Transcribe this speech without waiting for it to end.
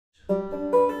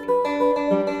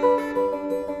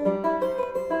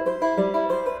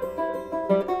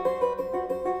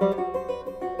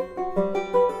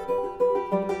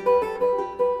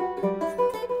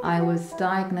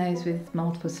diagnosed with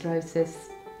multiple sclerosis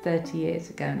 30 years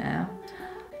ago now.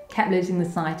 Kept losing the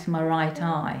sight of my right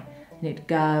eye, and it'd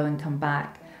go and come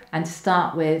back. And to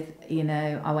start with, you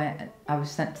know, I was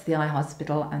sent to the eye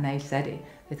hospital, and they said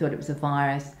they thought it was a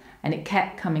virus, and it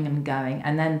kept coming and going.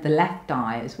 And then the left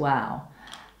eye as well.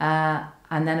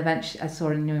 And then eventually I saw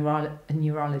a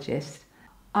neurologist.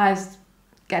 I was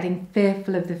getting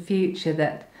fearful of the future,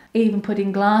 that even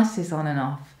putting glasses on and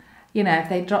off, you know, if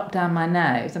they drop down my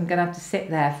nose, I'm going to have to sit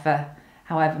there for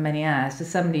however many hours so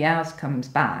somebody else comes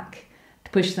back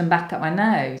to push them back up my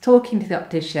nose. Talking to the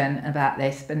optician about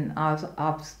this, and I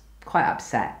was quite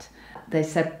upset. They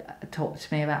talked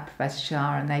to me about Professor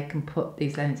Shah, and they can put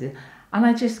these lenses, and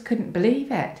I just couldn't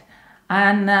believe it.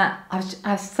 And I was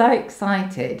so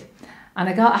excited. And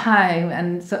I got home,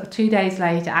 and sort of 2 days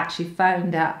later actually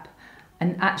phoned up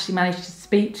and actually managed to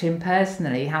speak to him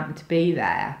personally. He happened to be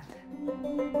there.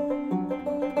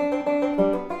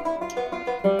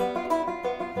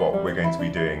 What we're going to be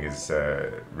doing is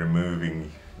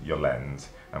removing your lens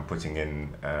and putting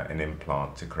in an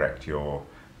implant to correct your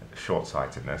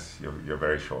short-sightedness. You're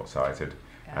very short-sighted,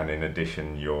 yeah. And in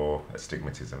addition your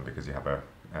astigmatism, because you have a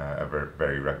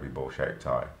very rugby ball shaped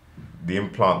eye. The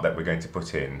implant that we're going to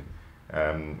put in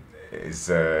is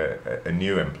a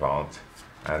new implant,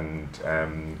 and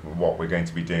what we're going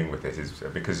to be doing with it is,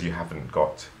 because you haven't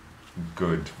got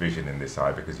good vision in this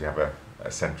eye, because you have a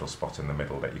central spot in the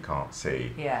middle that you can't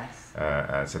see. Yes.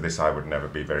 And so this eye would never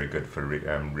be very good for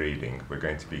reading. We're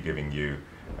going to be giving you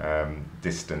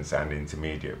distance and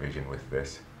intermediate vision with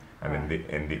this. And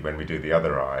right. When we do the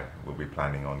other eye, we'll be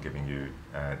planning on giving you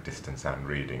distance and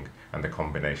reading, and the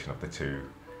combination of the two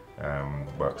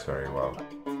works very well.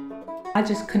 I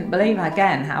just couldn't believe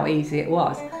again how easy it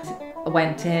was. I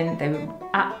went in, they were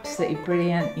absolutely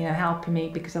brilliant, you know, helping me,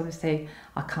 because obviously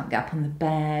I can't get up on the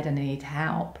bed and I need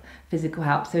help, physical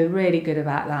help, so really good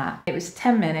about that. It was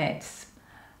 10 minutes,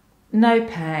 no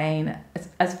pain.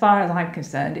 As far as I'm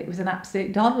concerned, it was an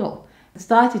absolute doddle. I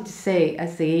started to see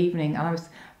as the evening, and I was,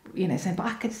 you know, saying, but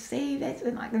I could see this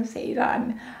and I can see that.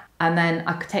 And then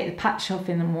I could take the patch off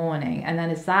in the morning, and then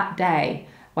as that day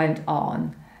went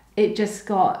on, it just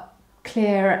got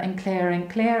clearer and clearer and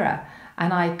clearer,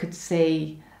 and I could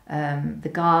see the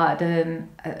garden,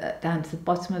 down to the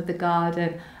bottom of the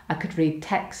garden. I could read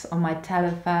text on my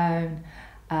telephone,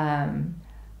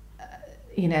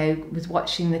 you know, was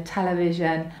watching the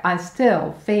television. I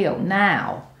still feel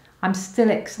now, I'm still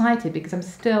excited, because I'm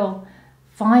still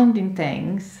finding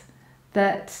things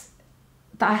that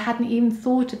I hadn't even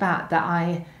thought about, that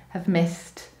I have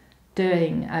missed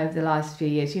doing over the last few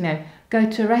years. You know, go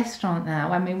to a restaurant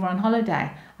now. When we were on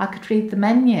holiday, I could read the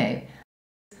menu.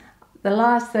 The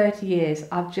last 30 years,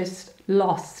 I've just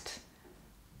lost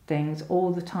things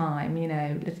all the time, you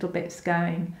know, little bits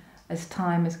going as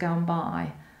time has gone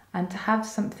by. And to have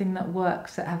something that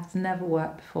works, that has never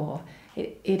worked before,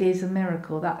 it is a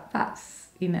miracle. That's,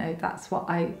 you know, that's what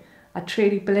I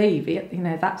truly believe. You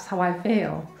know, that's how I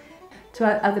feel. To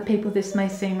other people, this may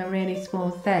seem a really small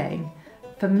thing.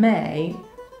 For me,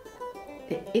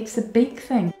 it's a big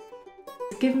thing.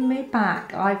 It's given me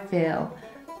back, I feel,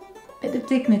 a bit of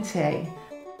dignity.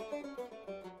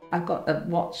 I've got a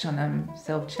watch on a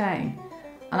silver chain,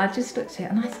 and I just looked at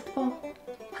it and I said, well,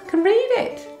 I can read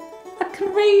it. I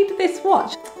can read this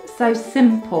watch. So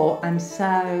simple and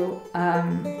so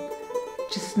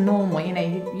just normal, you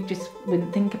know, you just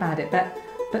wouldn't think about it.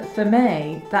 But for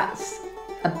me, that's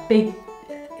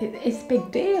it's a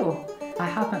big deal. I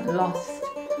haven't lost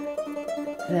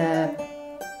the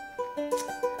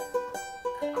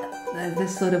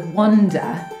sort of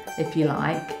wonder, if you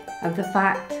like, of the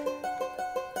fact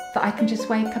that I can just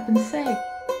wake up and see.